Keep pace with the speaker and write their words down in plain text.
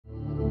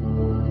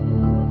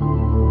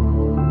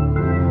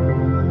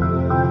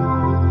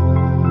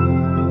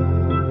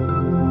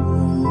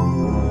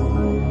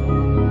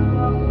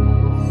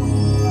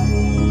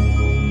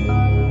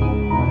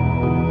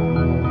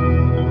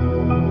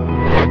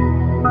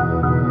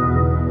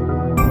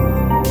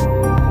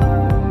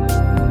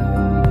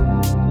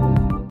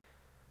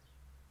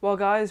Well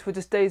guys, we're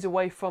just days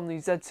away from the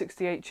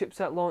Z68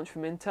 chipset launch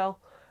from Intel,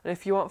 and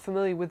if you aren't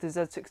familiar with the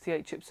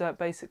Z68 chipset,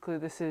 basically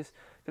this is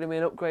going to be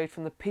an upgrade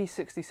from the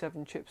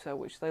P67 chipset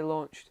which they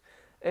launched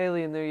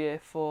early in the year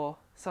for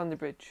Sandy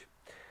Bridge.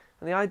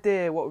 And the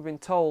idea, what we've been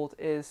told,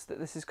 is that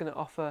this is going to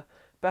offer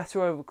better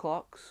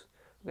overclocks,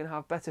 we're going to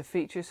have better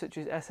features such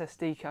as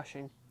Ssd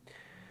caching.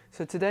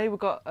 So today we've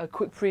got a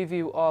quick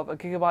preview of a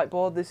Gigabyte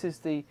board. This is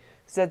the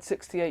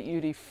Z68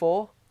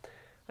 UD4.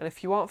 And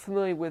if you aren't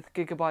familiar with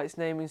Gigabyte's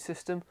naming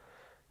system,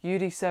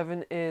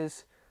 UD7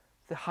 is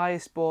the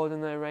highest board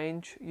in their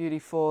range,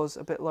 UD4 is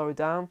a bit lower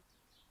down.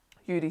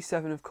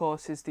 UD7 of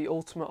course is the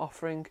ultimate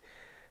offering,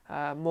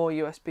 more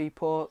USB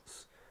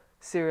ports,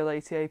 serial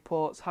ATA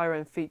ports, higher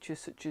end features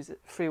such as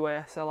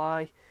freeway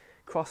SLI,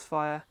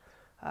 crossfire.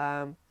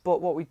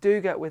 But what we do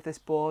get with this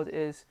board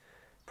is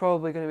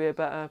probably going to be a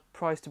better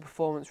price to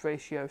performance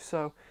ratio.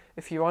 So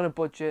if you're on a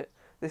budget,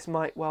 this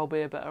might well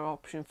be a better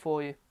option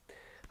for you.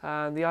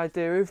 And the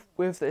idea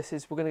with this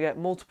is we're going to get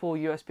multiple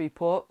USB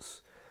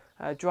ports,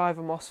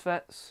 driver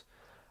MOSFETs,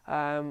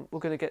 we're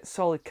going to get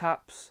solid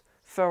caps,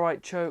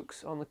 ferrite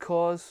chokes on the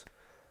cores,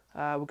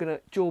 we're going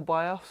to dual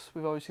BIOS.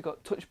 We've obviously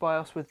got touch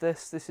BIOS with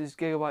this. This is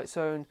Gigabyte's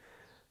own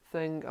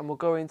thing, and we'll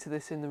go into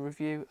this in the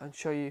review and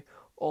show you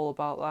all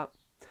about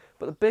that.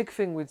 But the big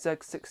thing with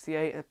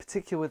Z68, and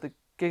particularly with the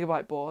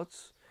Gigabyte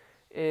boards,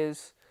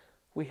 is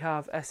we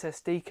have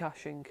Ssd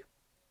caching,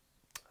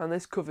 and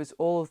this covers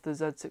all of the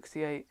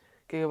Z68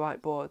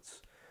 Gigabyte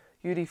boards.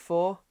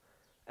 UD4,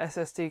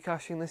 Ssd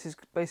caching, this is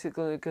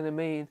basically going to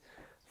mean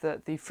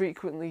that the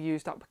frequently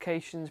used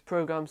applications,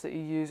 programs that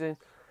you're using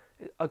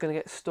are going to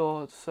get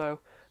stored, so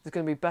there's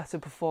going to be better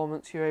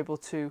performance. You're able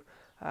to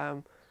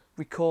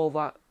recall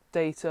that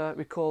data,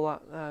 recall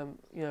that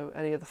you know,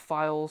 any of the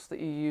files that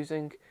you're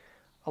using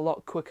a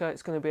lot quicker.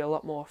 It's going to be a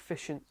lot more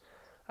efficient.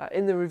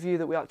 In the review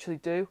that we actually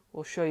do,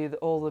 we'll show you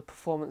all the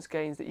performance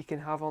gains that you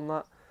can have on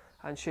that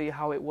and show you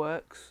how it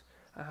works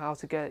and how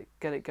to get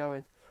it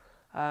going.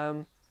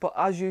 But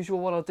as usual,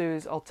 what I'll do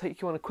is I'll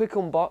take you on a quick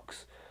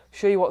unbox,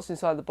 show you what's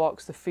inside the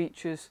box, the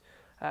features,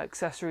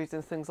 accessories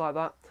and things like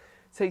that,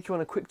 take you on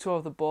a quick tour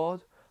of the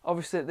board.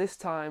 Obviously at this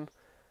time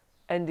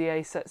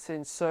NDA sets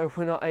in, so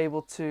we're not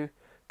able to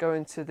go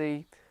into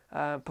the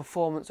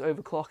performance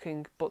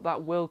overclocking, but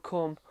that will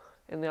come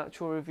in the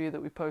actual review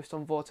that we post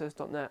on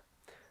vortex.net,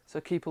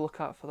 so keep a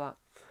lookout for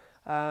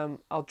that.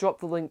 I'll drop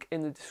the link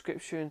in the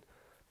description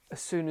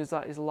as soon as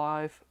that is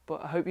live,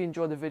 but I hope you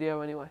enjoyed the video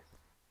anyway.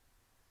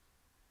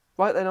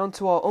 Right then, on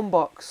to our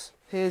unbox.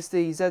 Here's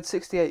the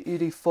Z68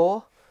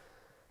 UD4.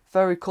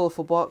 Very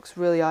colourful box,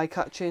 really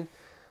eye-catching.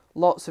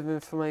 Lots of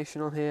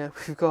information on here.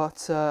 We've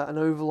got an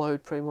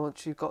overload pretty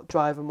much. You've got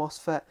driver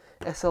MOSFET,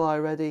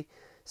 SLI ready,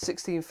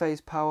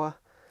 16-phase power,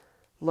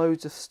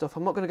 loads of stuff.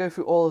 I'm not going to go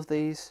through all of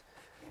these,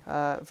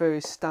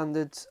 various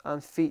standards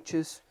and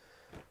features.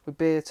 We'll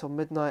be here till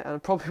midnight and I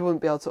probably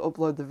wouldn't be able to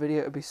upload the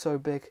video, it would be so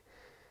big.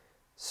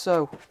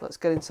 So let's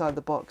get inside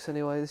the box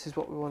anyway. This is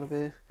what we want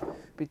to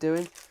be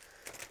doing.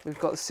 We've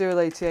got the serial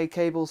ATA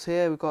cables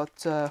here. We've got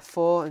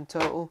 4 in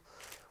total.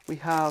 We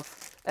have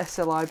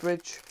SLI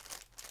bridge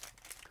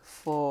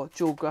for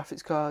dual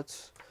graphics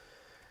cards,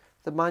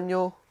 the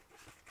manual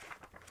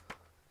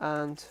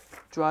and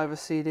driver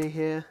CD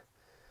here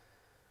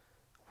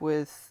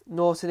with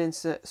Norton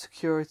Internet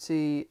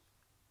Security,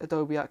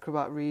 Adobe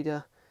Acrobat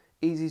Reader,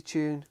 Easy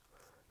Tune,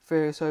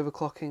 various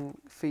overclocking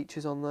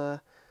features on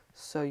there,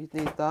 so you'd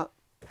need that.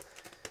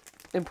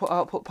 Input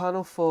output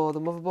panel for the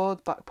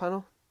motherboard, back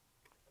panel.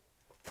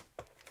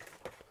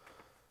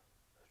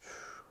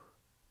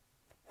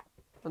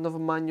 Another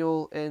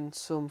manual in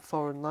some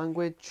foreign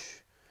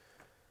language.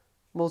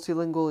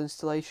 Multilingual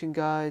installation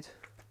guide.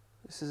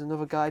 This is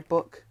another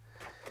guidebook.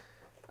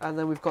 And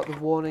then we've got the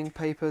warning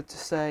paper to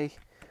say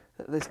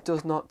that this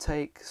does not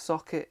take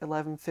socket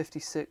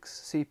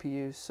 1156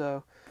 CPUs.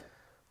 So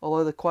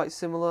although they're quite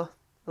similar,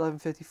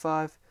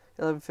 1155,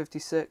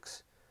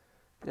 1156,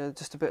 you know,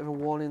 just a bit of a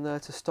warning there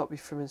to stop you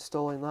from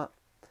installing that.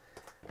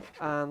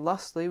 And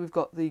lastly, we've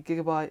got the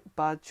Gigabyte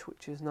badge,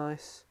 which is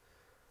nice.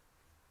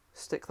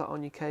 Stick that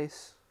on your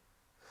case.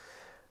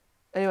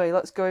 Anyway,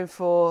 let's go in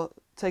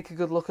take a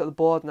good look at the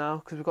board now,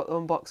 because we've got the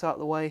unbox out of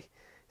the way.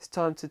 It's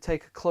time to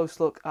take a close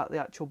look at the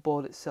actual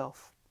board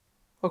itself.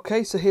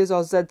 Okay, so here's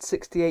our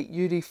Z68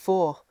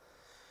 UD4.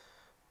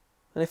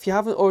 And if you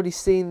haven't already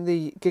seen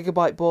the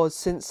Gigabyte board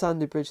since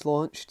Sandy Bridge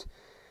launched,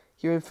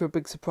 you're in for a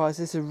big surprise.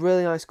 This is a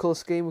really nice colour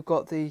scheme. We've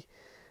got the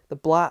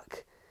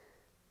black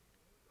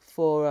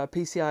for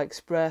Pci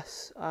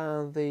Express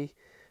and the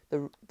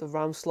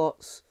RAM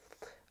slots,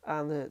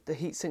 and the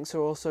heat sinks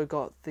are also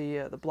got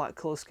the black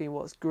colour scheme.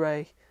 What's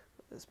grey,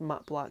 it's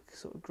matte black,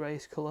 sort of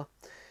greyish colour.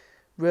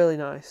 Really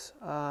nice.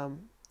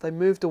 They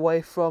moved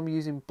away from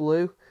using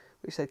blue,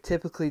 which they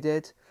typically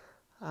did.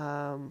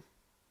 To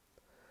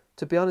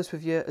be honest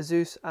with you,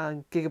 Asus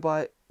and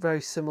Gigabyte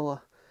very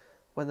similar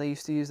when they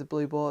used to use the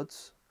blue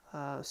boards.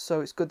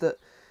 So it's good that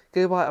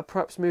Gigabyte are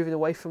perhaps moving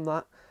away from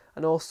that,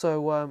 and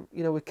also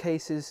you know, with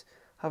cases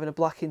having a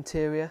black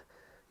interior,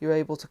 you're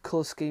able to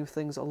colour scheme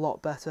things a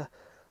lot better.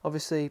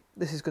 Obviously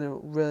this is going to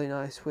look really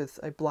nice with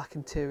a black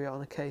interior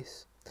on a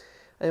case.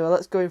 Anyway,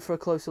 let's go in for a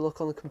closer look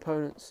on the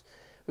components.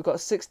 We've got a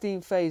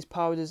 16-phase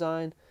power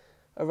design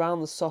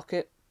around the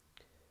socket.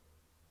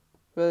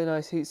 Really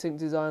nice heatsink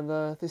design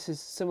there. This is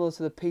similar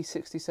to the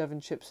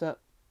P67 chipset.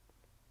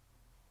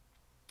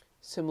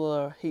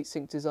 Similar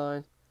heatsink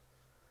design.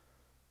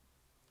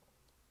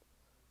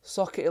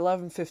 Socket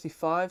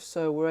 1155,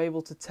 so we're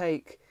able to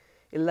take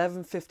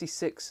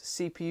 1156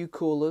 CPU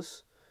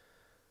coolers.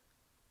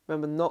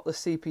 Remember, not the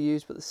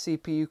CPUs, but the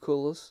CPU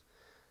coolers,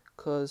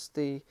 because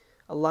the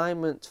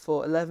alignment for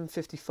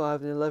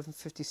 1155 and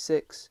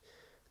 1156,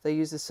 they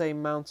use the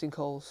same mounting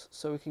holes,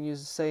 so we can use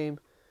the same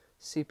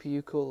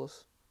CPU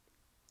coolers.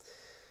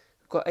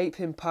 We've got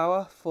 8-pin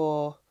power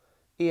for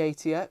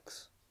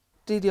eATX.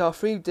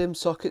 DDR3 DIMM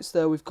sockets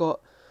there, we've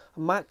got a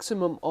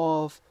maximum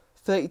of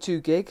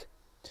 32 gig,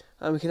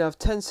 and we can have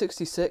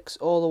 1066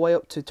 all the way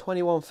up to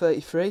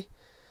 2133,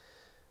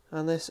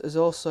 and this is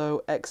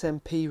also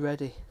XMP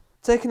ready.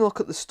 Taking a look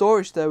at the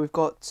storage there, we've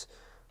got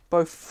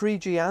both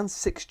 3G and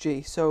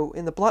 6G. So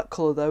in the black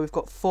colour there, we've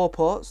got 4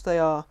 ports, they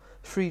are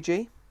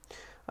 3G,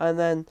 and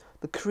then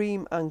the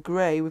cream and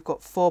grey, we've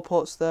got 4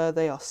 ports there,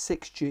 they are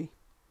 6G.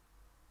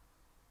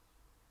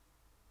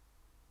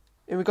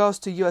 In regards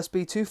to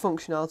USB 2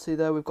 functionality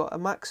there, we've got a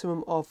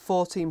maximum of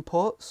 14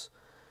 ports,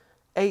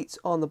 8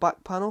 on the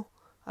back panel,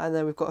 and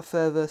then we've got a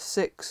further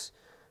 6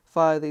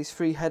 via these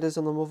 3 headers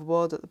on the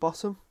motherboard at the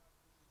bottom.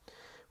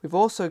 We've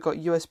also got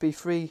USB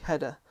 3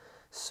 header,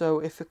 so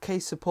if a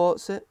case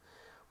supports it,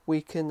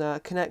 we can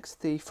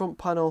connect the front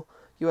panel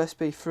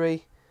USB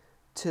 3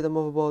 to the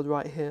motherboard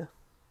right here.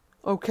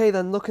 Okay,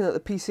 then looking at the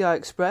Pci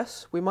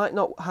Express, we might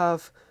not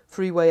have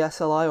 3-way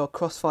SLI or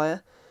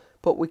Crossfire,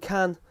 but we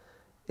can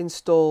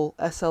install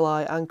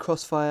SLI and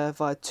Crossfire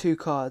via 2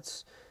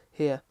 cards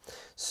here.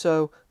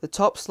 So the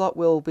top slot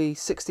will be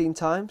 16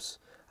 times,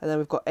 and then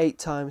we've got 8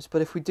 times,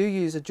 but if we do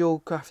use a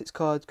dual graphics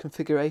card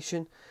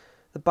configuration,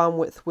 the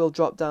bandwidth will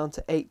drop down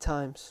to 8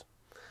 times.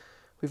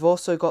 We've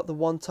also got the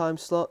 1-time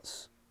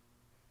slots,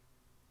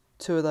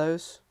 2 of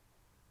those,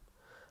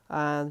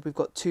 and we've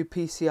got 2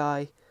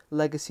 PCI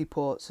legacy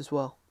ports as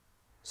well.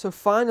 So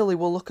finally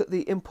we'll look at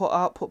the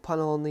input-output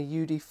panel on the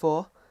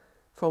UD4.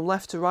 From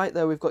left to right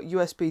there, we've got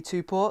USB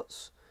 2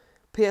 ports,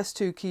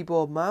 PS2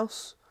 keyboard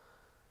mouse,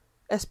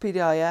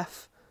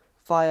 SPDIF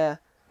via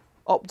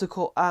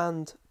optical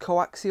and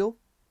coaxial,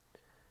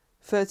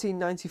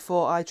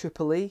 1394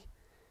 IEEE,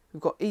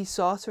 we've got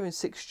eSATA in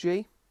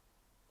 6G,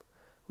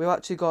 we've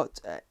actually got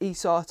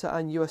eSATA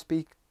and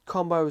USB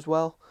combo as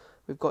well,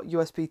 we've got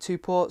USB 2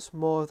 ports,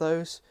 more of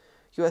those,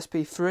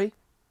 USB 3,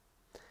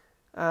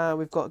 and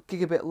we've got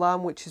gigabit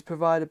LAN, which is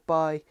provided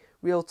by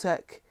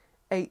Realtek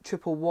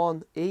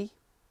 8111E.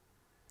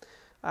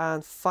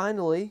 And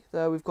finally,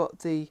 there we've got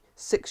the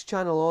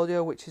 6-channel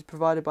audio, which is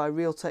provided by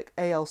Realtek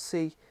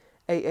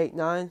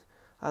ALC889,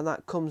 and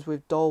that comes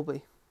with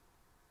Dolby.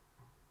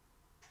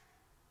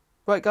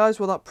 Right guys,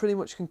 well that pretty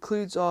much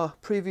concludes our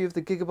preview of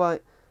the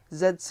GIGABYTE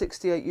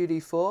Z68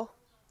 UD4.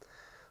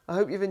 I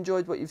hope you've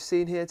enjoyed what you've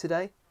seen here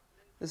today.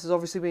 This has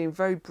obviously been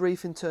very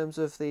brief in terms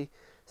of the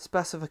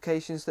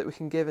specifications that we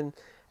can give and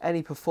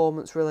any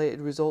performance related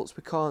results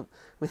we can't.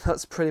 I mean,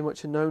 that's pretty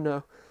much a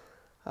no-no.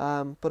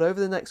 But over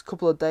the next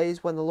couple of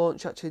days, when the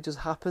launch actually does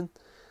happen,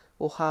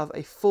 we'll have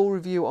a full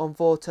review on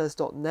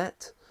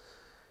Vortez.net.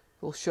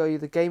 We'll show you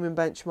the gaming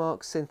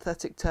benchmarks,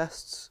 synthetic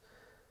tests,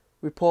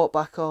 report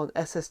back on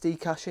Ssd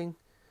caching,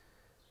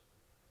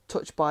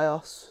 touch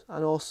BIOS,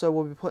 and also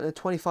we'll be putting a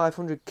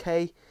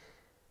 2500K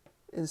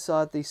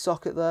inside the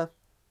socket there,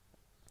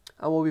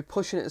 and we'll be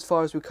pushing it as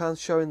far as we can,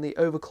 showing the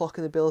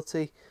overclocking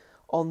ability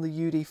on the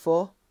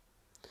UD4.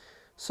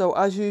 So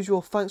as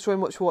usual, thanks very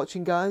much for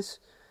watching guys.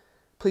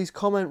 Please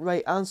comment,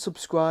 rate and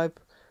subscribe,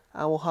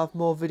 and we'll have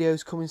more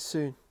videos coming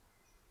soon.